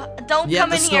nap. Don't come in here,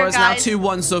 guys. The score is now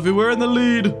 2-1, Sophie. We're in the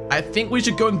lead. I think we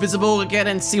should go invisible again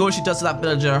and see what she does to that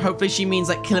villager. Hopefully she means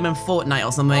like kill him in Fortnite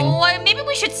or something. Oh, maybe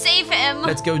we should save him.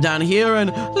 Let's go down here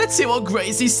and let's see what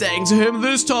Gracie's saying to him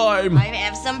this time. I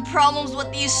have some problems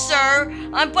with you, sir.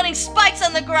 I'm putting spikes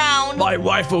on the ground. My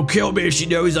wife will kill me if she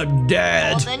knows I'm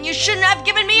dead. Well, then you shouldn't have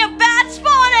given me a bad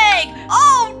spawning.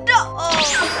 Oh, no.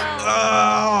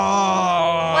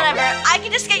 Whatever. I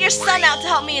can just get your son out to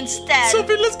help me instead.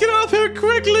 Sophie, let's get out of here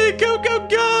quickly. Go.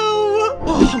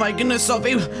 Oh my goodness,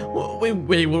 Sophie.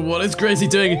 Wait, what is Gracie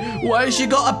doing? Why has she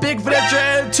got a big villager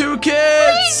and 2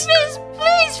 kids? Please, miss,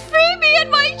 please free me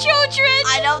and my children.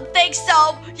 I don't think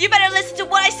so. You better listen to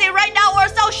what I say right now or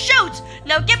else I'll shoot.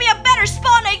 Now give me a better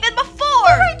spawn egg than before.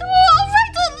 All right.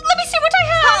 Let me see what I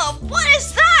have. What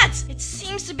is that? It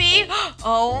seems to be...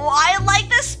 Oh, I like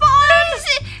this spawn.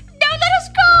 Now let us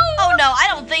go. Oh, no, I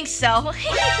don't think so.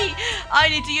 I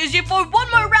need to use you for one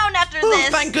more round after this.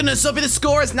 Thank goodness, Sophie. The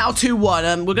score is now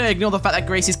 2-1. We're going to ignore the fact that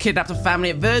Gracie's kidnapped a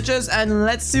family of villagers, and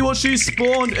let's see what she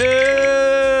spawned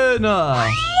in.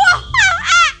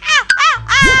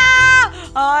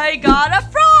 I got a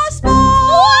frostball.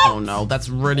 Oh no, that's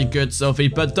really good, Sophie,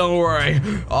 but don't worry.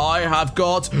 I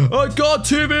got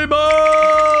TV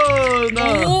mode.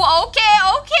 Ooh, okay.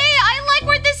 I like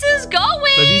where this is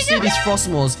going. So if you see these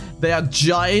frostmores, they are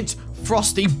giant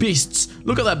frosty beasts.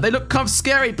 Look at them. They look kind of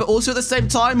scary, but also at the same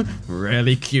time,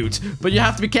 really cute. But you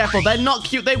have to be careful. They're not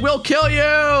cute. They will kill you.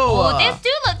 Oh, they do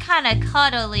look kind of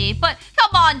cuddly. But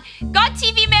come on. God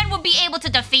TV Man will be able to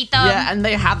defeat them. Yeah, and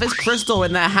they have this crystal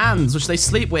in their hands, which they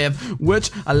sleep with, which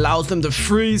allows them to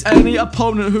freeze any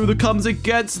opponent who comes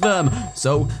against them.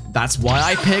 So that's why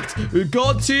I picked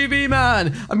God TV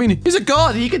Man. I mean, he's a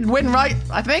god. He can win, right?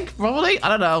 I think, probably. I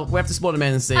don't know. We have to spawn him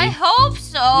in and see. I hope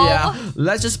so. Yeah,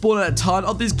 let's just spawn in a ton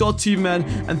of these God TV Men,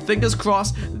 and fingers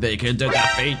crossed they can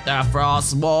defeat the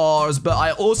Frostmores. But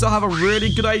I also have a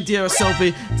really good idea,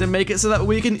 Sophie, to make it so that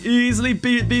we can easily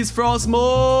beat these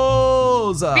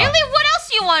Frostmores. Really? What else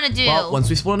do you want to do? Well, once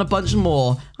we spawn a bunch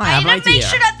more, I have an need to idea. make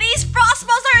sure that these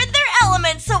Frostmores are in their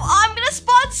element, so I'm gonna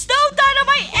spawn snow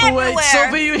dynamite everywhere. Wait,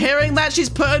 Sophie, you hearing that? She's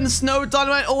putting snow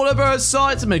dynamite all over her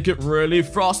side to make it really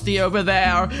frosty over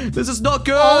there. This is not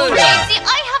good. Oh, Jamesy,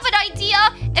 I have an idea.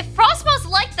 If Frostmores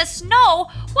like the snow,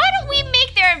 why don't we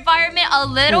make their environment a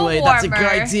little warmer? That's a good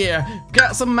idea.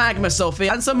 Get some magma, Sophie,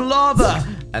 and some lava,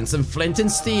 and some flint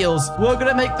and steels. We're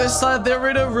gonna make this side of the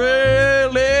arena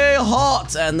really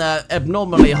hot and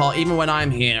abnormally hot, even when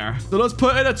I'm here. So let's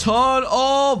put in a ton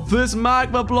of this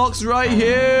magma blocks right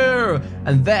here.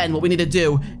 And then what we need to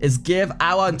do is give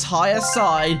our entire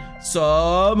side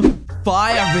some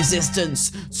fire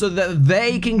resistance so that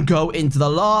they can go into the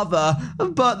lava,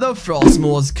 but the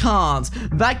Frostmores can't.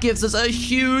 That gives us a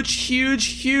huge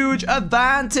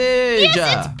advantage.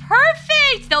 Yes, it's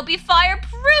perfect. They'll be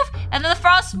fireproof, and then the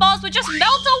Frostmores would just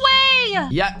melt away.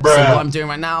 Yeah, so what I'm doing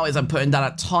right now is I'm putting down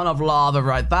a ton of lava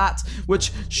right that,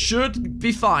 which should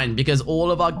be fine because all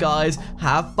of our guys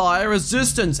have fire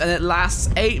resistance and it lasts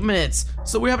 8 minutes.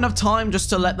 So we have enough time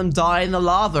just to let them die in the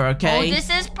lava, okay? Oh, this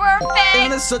is perfect.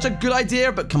 And it's such a good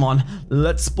idea, but come on,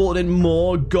 let's spawn in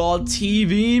more God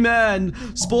TV Men.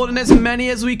 Spawn in as many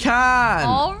as we can.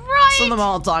 All right. Some of them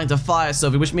are dying to fire,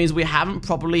 Sophie, which means we haven't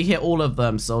properly hit all of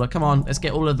them. So come on, let's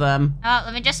get all of them.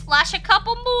 Let me just splash a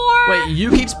couple more. Wait,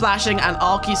 you keep splashing and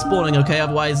I'll keep spawning, okay?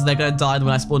 Otherwise, they're gonna die when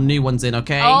I spawn new ones in,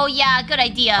 okay? Oh, yeah, good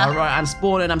idea. All right, I'm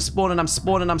spawning.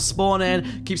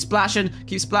 Keep splashing,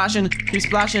 keep splashing, keep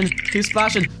splashing, keep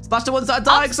splashing. Splash the ones that are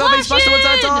dying, Sophie. Splash the ones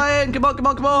that are dying. Come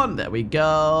on. There we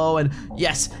go. And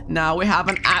yes, now we have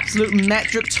an absolute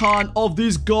metric ton of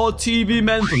these God TV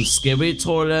Men from Skibidi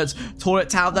Toilets, Toilet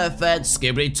Tower Defense,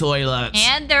 Skibidi Toilets.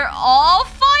 And they're all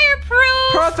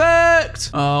fireproof.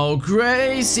 Perfect. Oh,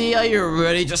 Gracie, are you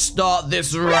ready to start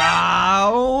this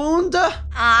round?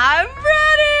 I'm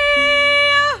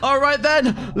ready. All right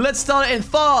then, let's start it in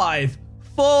 5,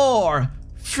 4,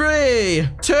 3,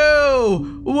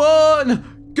 2,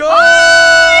 1, go!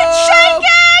 Oh, it's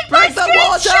shaking! Break the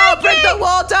wall down! Break the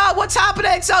wall down! What's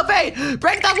happening, Sophie?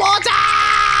 Break the wall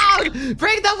down!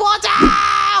 Break the wall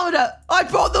down! I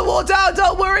brought the wall down,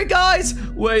 don't worry, guys!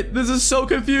 Wait, this is so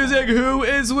confusing. Who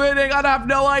is winning? I have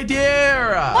no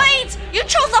idea. Wait, you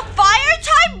chose a fire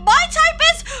type? My type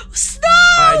is snow!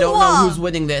 I don't know who's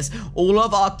winning this. All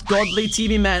of our godly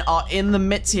TV men are in the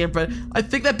midst here, but I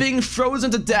think they're being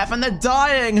frozen to death and they're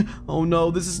dying. Oh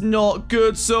no, this is not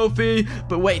good, Sophie.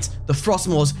 But wait, the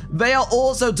Frostmores, they are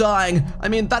also dying. I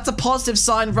mean, that's a positive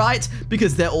sign, right?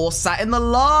 Because they're all sat in the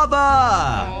lava.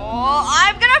 Oh,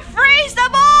 I'm gonna freeze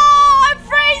them all! I'm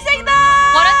freezing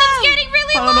them! One of them's getting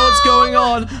really I don't know what's going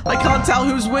on. I can't tell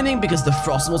who's winning because the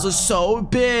Frostmores are so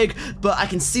big, but I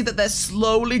can see that they're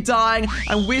slowly dying,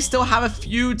 and we still have a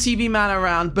few TV men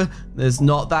around, but there's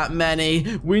not that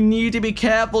many. We need to be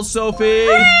careful, Sophie.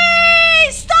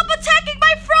 Freeze! Stop attacking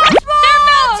my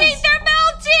Frostmores! They're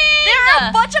melting! There are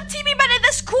a bunch of TV men in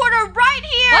this corner right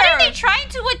here! What are they trying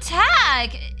to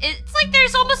attack? It's like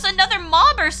there's almost another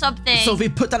mob or something. Sophie,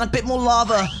 put down a bit more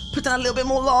lava. Put down a little bit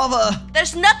more lava.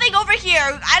 There's nothing over here.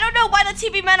 I don't know why the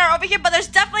TV men are over here, but there's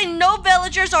definitely no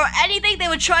villagers or anything they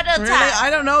would try to attack. Really? I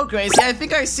don't know, Gracie. I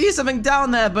think I see something down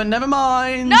there, but never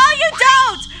mind. No, you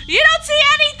don't! You don't see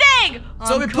anything!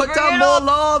 Sophie, put down more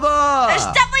lava. There's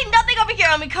definitely nothing over here.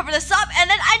 Let me cover this up, and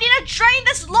then I need to drain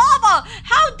this lava.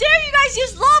 How dare you guys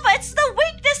use lava? It's the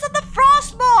weakness of the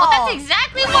Frostmore. Well, that's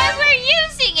exactly why we're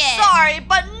using it. Sorry,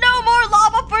 but no more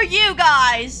lava for you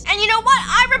guys. And you know what?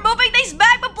 I'm removing these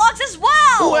magma blocks as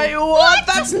well. Wait, what?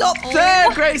 That's not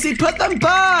fair, Gracie. Put them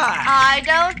back. I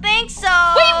don't think so.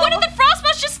 Wait, one of the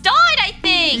Frostmores just died, I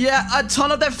think. Yeah, a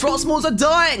ton of their Frostmores are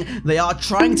dying. They are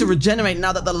trying to regenerate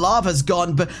now that the lava's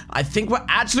gone, but I think we're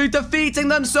actually defeating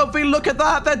them, Sophie. Look at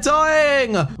that. They're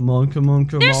dying. Come on.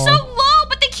 They're so low,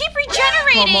 but they keep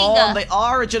regenerating. Come on, they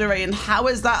are regenerating. How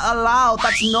is that allowed?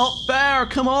 That's not fair.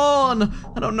 Come on.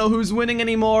 I don't know who's winning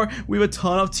anymore. We have a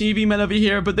ton of TV men over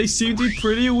here, but they seem to be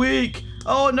pretty weak.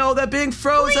 Oh no, they're being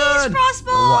frozen. Please,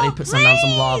 Frostball, Alrighty, put down some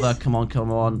please. lava. Come on.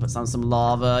 Put down some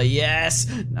lava. Yes.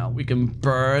 Now we can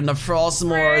burn the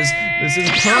Frostmores. This is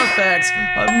perfect.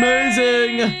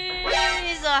 Amazing.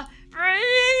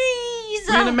 Freeze.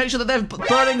 We're gonna make sure that they're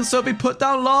burning. Sophie, put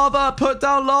down lava. All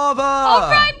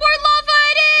right, more lava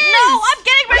it is. No, I'm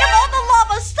getting rid of all the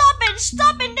lava.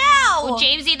 Stop it now. Oh,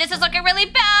 Jamesy, this is looking really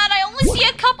bad. I only see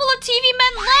a couple of TV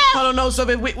men left. I don't know,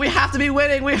 Sophie. We have to be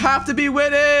winning. But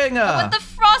the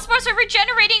Frostmores are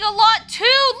regenerating a lot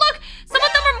too. Look, some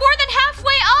of them are more than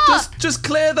halfway up. Just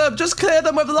clear them. Just clear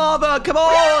them with lava. Come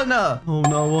on. Oh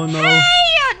no. Hey,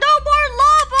 no more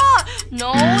lava.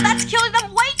 No, that's killing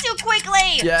them way too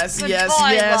quickly. Yes.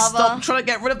 Goodbye, lava. Stop trying to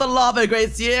get rid of the lava,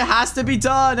 Gracie. It has to be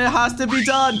done.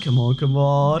 Come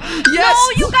on. Yes.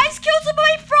 No, you guys killed some of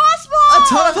my Frostballs. A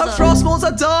ton of her Frostballs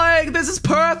are dying. This is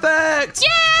perfect.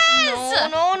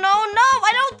 Yes. No,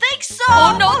 I don't think so.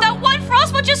 Oh no, that one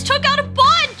Frostball just took out a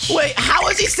bunch. Wait, how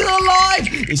is he still alive?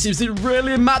 He seems to be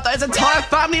really mad that his entire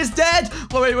family is dead.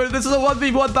 Oh, wait, this is a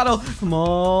 1v1 battle. Come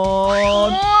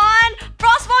on.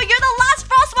 Frostball, you're the last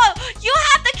Frostball. You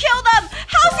have to kill them.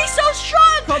 How's he so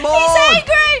strong? Come on. He's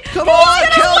angry. Come on,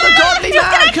 kill the godly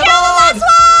man. Come on.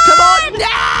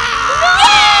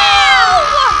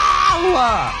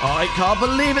 I can't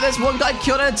believe it. This one guy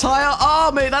killed an entire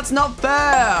army. That's not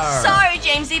fair. Sorry,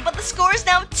 Jamesy, but the score is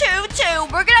now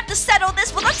 2-2. We're gonna have to settle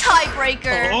this with a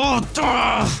tiebreaker.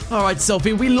 All right,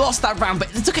 Sophie, we lost that round, but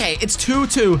it's okay. It's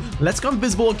 2-2. Let's go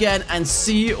invisible again and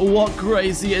see what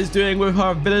Gracie is doing with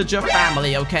her villager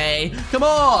family, okay? Come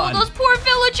on. Oh, those poor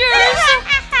villagers.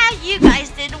 You guys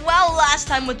did well last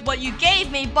time with what you gave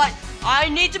me, but I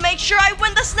need to make sure I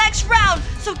win this next round,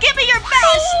 so give me your best!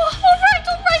 Oh, all right.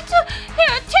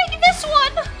 Here, take this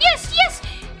one. Yes.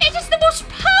 It is the most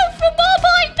powerful mob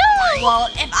I know. Well,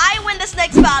 if I win this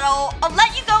next battle, I'll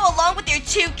let you go along with your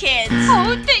 2 kids.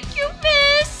 Oh, thank you,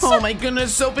 miss. Oh my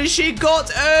goodness, Sophie, she got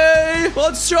a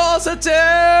monstrosity!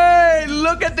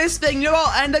 Look at this thing. You're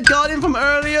our Ender Guardian from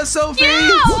earlier, Sophie. Yeah,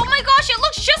 oh my gosh, it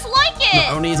looks just like it.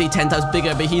 Not only is he 10 times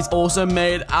bigger, but he's also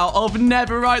made out of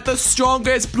netherite, the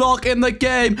strongest block in the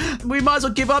game. We might as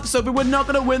well give up, Sophie. We're not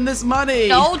going to win this money.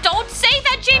 No, don't say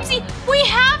that, Jamesy. We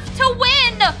have to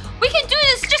win. We can do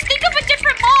this. Just think of a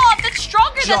different mob that's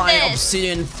stronger than Giant this.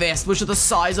 obsidian fist, which are the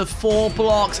size of 4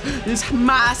 blocks. His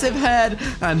massive head,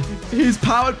 and he's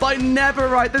powered by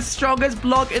netherite, the strongest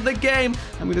block in the game.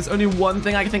 I mean, there's only one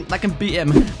thing I think that can beat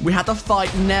him. We have to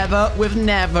fight Nether with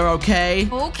Nether, okay?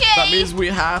 Okay. That means we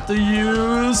have to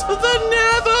use the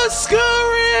Nether Scourge.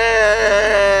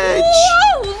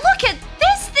 Whoa, look at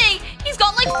this thing. He's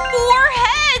got like 4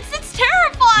 heads. It's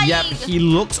terrifying. Yep, he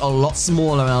looks a lot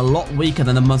smaller and a lot weaker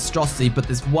than the monstrosity, but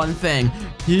there's one thing.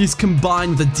 He's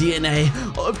combined the DNA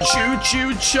of Choo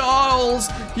Choo Charles.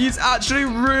 He's actually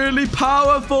really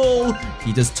powerful.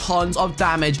 He does tons of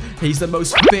damage. He's the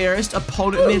most fierce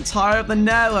opponent in the entire of the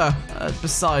Nether.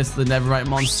 Besides the netherite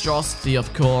monstrosity,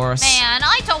 of course. Man,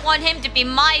 I don't want him to be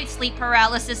my sleep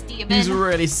paralysis demon. He's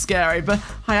really scary, but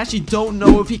I actually don't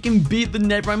know if he can beat the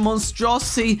netherite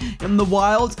monstrosity in the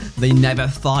wild. They never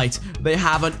fight. They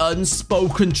have an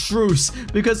unspoken truce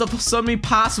because of so many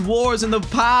past wars in the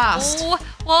past. Oh,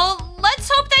 well, let's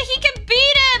hope that he can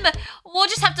beat him. We'll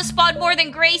just have to spawn more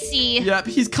than Gracie. Yep,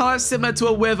 he's kind of similar to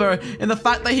a wither in the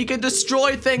fact that he can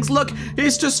destroy things. Look,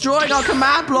 he's destroying our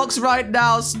command blocks right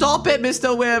now. Stop it,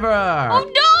 Mr. Wither. Oh,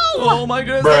 no. Oh, my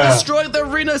goodness. They destroyed the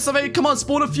arena. So come on,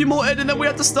 spawn a few more in, and then we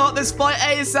have to start this fight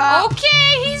ASAP.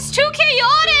 Okay, he's too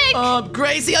chaotic.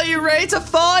 Gracie, are you ready to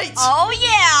fight? Oh,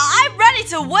 yeah, I'm ready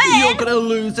to win. You're going to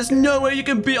lose. There's no way you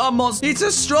can beat our monster. He's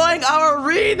destroying our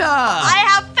arena. I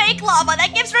have fake lava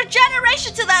that gives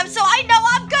regeneration to them, so I know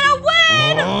I'm going to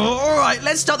win. All right,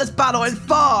 let's start this battle in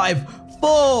 5,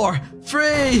 4,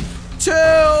 3, 2, 1,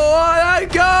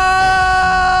 and go!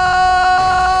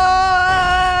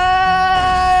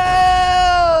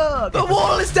 The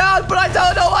wall is down, but I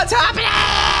don't know what's happening!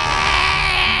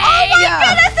 Oh my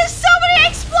goodness, there's so many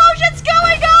explosions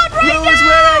going on right now! Who's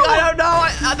winning? I don't know.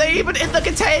 Are they even in the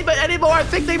containment anymore? I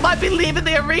think they might be leaving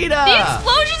the arena. The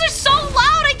explosions are so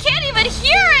loud, I can't even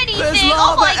hear anything. There's oh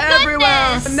lava my everywhere.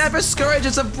 goodness. The Nether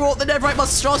Scourges have brought the netherite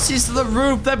monstrosities to the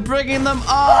roof. They're bringing them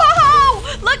up. Whoa!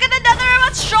 Look at the nether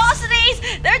monstrosities!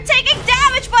 They're taking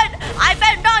damage, but I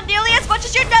bet not nearly as much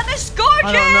as your nether scourges!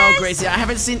 I don't know, Gracie. I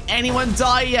haven't seen anyone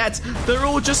die yet. They're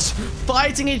all just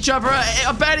fighting each other.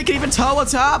 I barely can even tell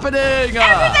what's happening.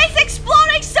 Everything's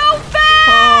exploding so fast!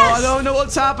 Oh, I don't know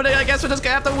what's happening. I guess we're just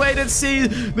gonna have to wait and see.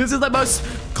 This is the most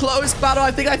close battle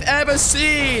I think I've ever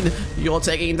seen. You're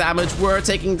taking damage. We're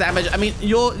taking damage. I mean,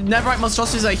 your netherite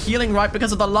monstrosities are healing right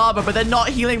because of the lava, but they're not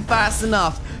healing fast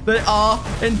enough. They are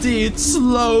indeed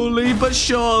slowly but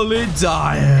surely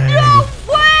dying. No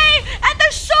way! And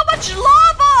there's so much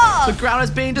lava! The ground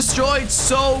is being destroyed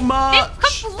so much. They've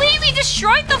completely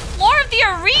destroyed the floor of the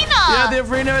arena. Yeah, the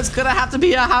arena is gonna have to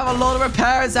have a lot of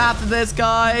repairs after this,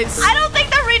 guys. I don't think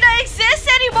the arena exists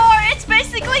anymore. It's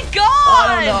basically gone.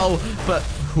 I don't know, but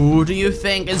who do you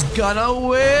think is gonna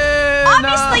win?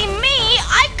 Obviously me.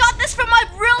 I got this from my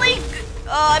really...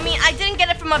 I mean, I didn't get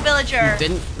it from a villager. You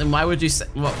didn't? Then why would you say...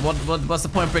 What's the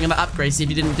point of bringing that up, Gracie, if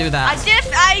you didn't do that?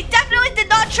 I definitely did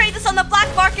not trade this on the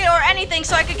black market or anything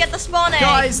so I could get the spawn egg.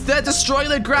 Guys, they're destroying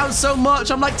the ground so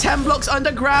much. I'm like 10 blocks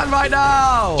underground right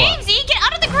now. Jamesy, get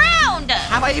out of the ground.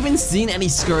 Have I even seen any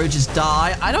scourges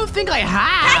die? I don't think I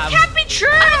have. That can't be true.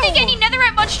 I don't think any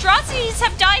netherite monstrosities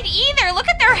have died either. Look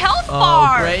at their health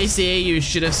bar. Oh, Gracie, you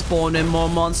should have spawned in more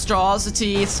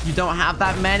monstrosities. You don't have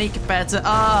that many compared to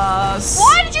us.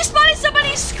 Why did you spawn in so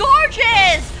many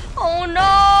scourges? Oh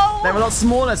no! They're a lot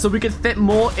smaller, so we could fit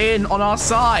more in on our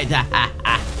side.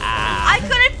 I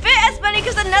couldn't fit as many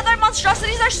because the nether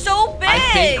monstrosities are so big. I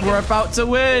think we're about to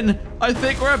win. I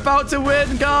think we're about to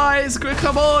win, guys.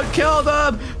 Come on, kill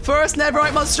them. First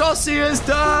netherite monstrosity is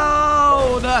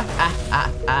down.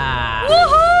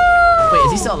 Woohoo! Wait,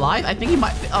 is he still alive? I think he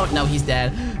might be. Oh, no, he's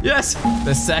dead. Yes,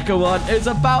 the second one is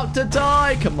about to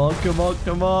die. Come on, come on,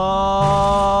 come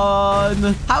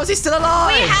on. How is he still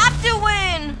alive? We have to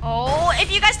win. Oh,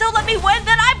 if you guys don't let me win,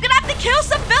 then I'm gonna have to kill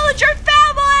some villager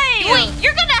family. Wait,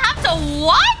 you're gonna have to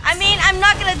what? I mean, I'm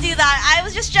not gonna do that. I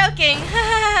was just joking.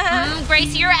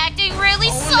 Gracie, you're acting really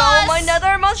sus. No, my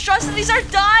nether monstrosities are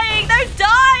dying. They're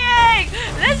dying.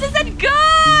 This isn't good.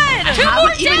 I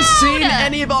haven't even seen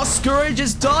any of our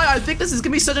scourges die. I think this is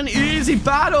gonna be such an easy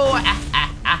battle.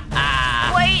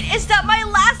 Wait, is that my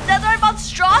last nether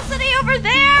monstrosity over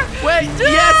there? Wait,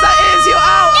 yes, that is. You're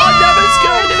out. Our nether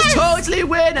scourges totally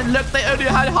win. And look, they only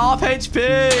had half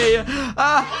HP.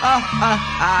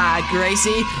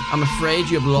 Gracie, I'm afraid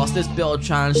you have lost this build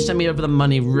challenge. Send me over the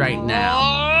money right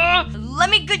now. Let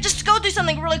me just go do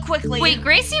something really quickly. Wait,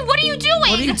 Gracie, what are you doing?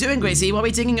 What are you doing, Gracie? What are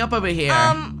we digging up over here?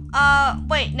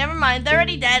 Wait, never mind. They're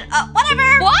already dead.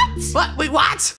 Whatever. What? What? Wait, what?